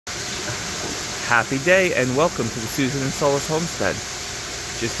happy day and welcome to the Susan and Soulless Homestead.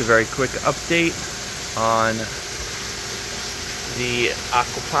 Just a very quick update on the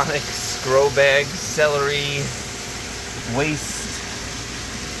aquaponics grow bags, celery, waste,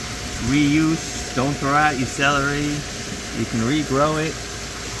 reuse. Don't throw out your celery. You can regrow it,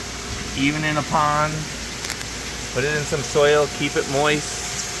 even in a pond. Put it in some soil, keep it moist.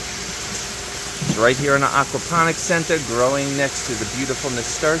 It's right here in the aquaponics center, growing next to the beautiful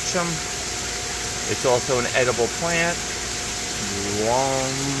nasturtium. It's also an edible plant.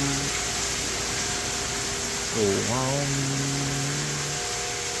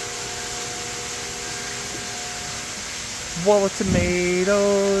 Wall of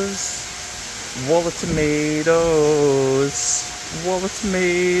tomatoes. Wall of tomatoes. Wall of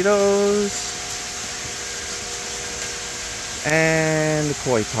tomatoes. And the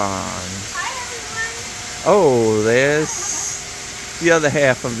koi pond. Oh, there's the other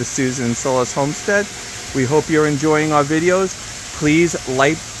half of the Susan and Soullas Homestead. We hope you're enjoying our videos. Please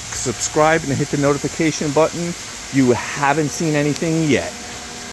like, subscribe, and hit the notification button. You haven't seen anything yet.